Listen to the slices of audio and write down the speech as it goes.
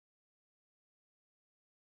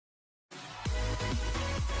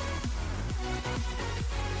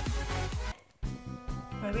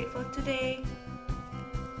my weight for today.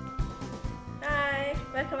 Hi,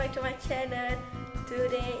 welcome back to my channel.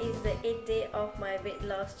 Today is the 8th day of my weight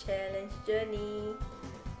loss challenge journey.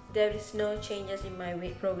 There is no changes in my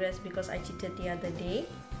weight progress because I cheated the other day.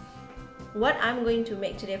 What I'm going to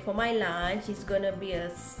make today for my lunch is gonna be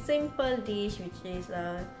a simple dish, which is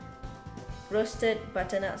a roasted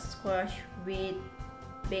butternut squash with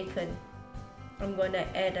bacon. I'm gonna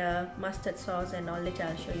add a mustard sauce and all. Later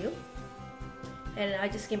I'll show you. And I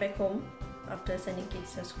just came back home after sending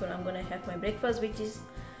kids to school. I'm gonna have my breakfast, which is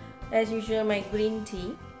as usual my green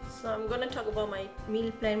tea. So I'm gonna talk about my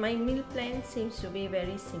meal plan. My meal plan seems to be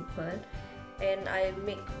very simple, and I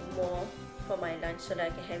make more for my lunch so that I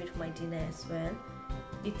can have it for my dinner as well.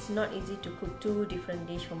 It's not easy to cook two different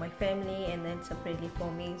dishes for my family and then separately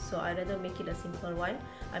for me, so I rather make it a simple one.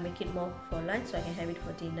 I make it more for lunch so I can have it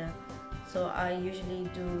for dinner. So I usually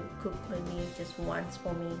do cook per meal just once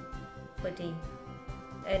for me per day.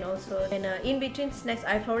 And also, in between snacks,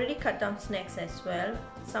 I've already cut down snacks as well.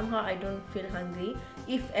 Somehow I don't feel hungry.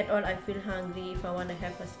 If at all I feel hungry, if I want to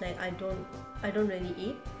have a snack, I don't really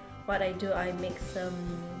eat. What I do, I make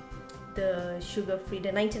the sugar-free, the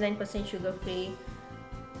 99% sugar-free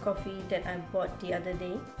coffee that I bought the other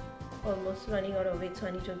day. Almost running out of it, so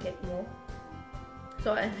I need to get more.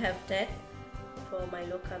 So I have that for my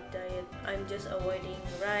low carb diet. I'm just avoiding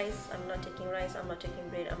rice. I'm not taking rice, I'm not taking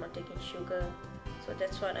bread, I'm not taking sugar. So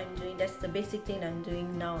that's what I'm doing. That's the basic thing I'm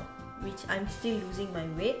doing now, which I'm still losing my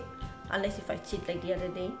weight unless if I cheat like the other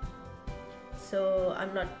day. So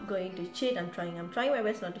I'm not going to cheat. I'm trying my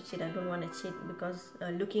best not to cheat. I don't want to cheat because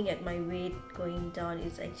looking at my weight going down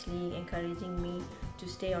is actually encouraging me to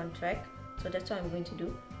stay on track. So that's what I'm going to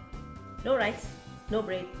do. No rice, no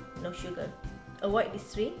bread, no sugar. Avoid these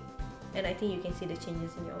three, and I think you can see the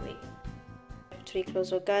changes in your weight. 3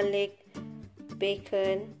 cloves of garlic,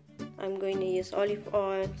 bacon. I'm going to use olive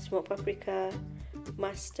oil, smoked paprika,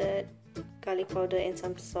 mustard, garlic powder, and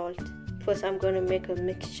some salt. First, I'm going to make a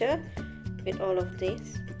mixture with all of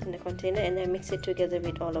this in the container, and then mix it together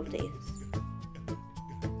with all of this.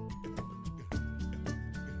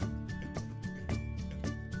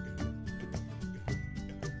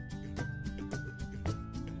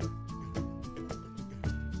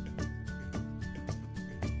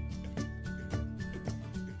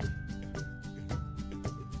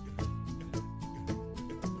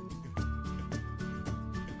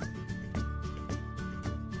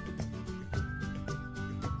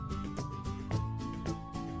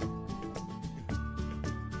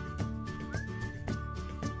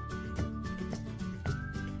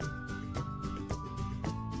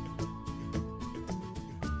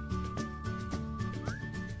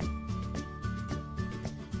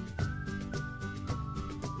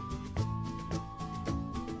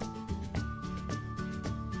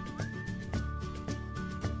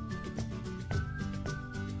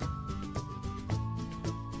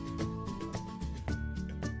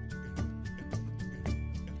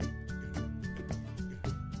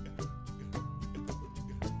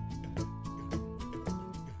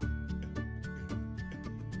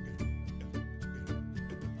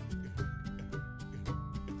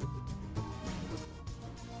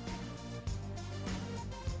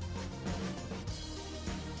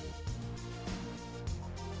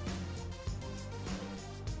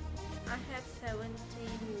 I have 17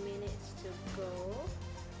 minutes to go,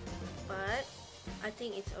 but I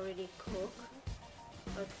think it's already cooked.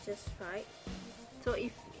 It's just right. So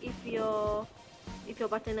if your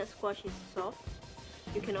butternut squash is soft,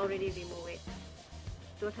 you can already remove it.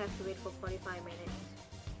 Don't have to wait for 45 minutes.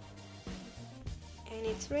 And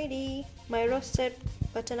it's ready. My roasted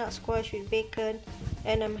butternut squash with bacon,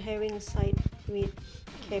 and I'm having a side with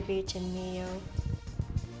cabbage and mayo.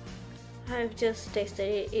 I've just tasted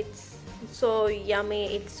it. It's so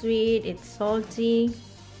yummy. It's sweet, it's salty,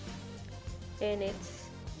 and it's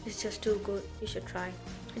just too good. You should try.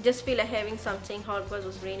 I just feel like having something hot because it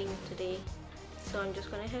was raining today, so I'm just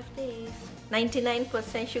gonna have this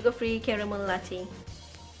 99% sugar-free caramel latte.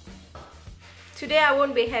 Today I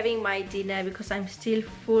won't be having my dinner because I'm still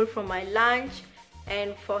full from my lunch,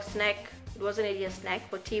 and for snack, it wasn't really a snack.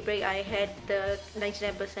 For tea break, I had the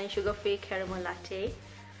 99% sugar-free caramel latte.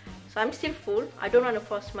 So I'm still full. I don't want to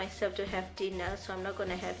force myself to have dinner, so I'm not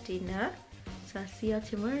gonna have dinner. So I'll see you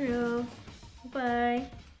tomorrow. Bye.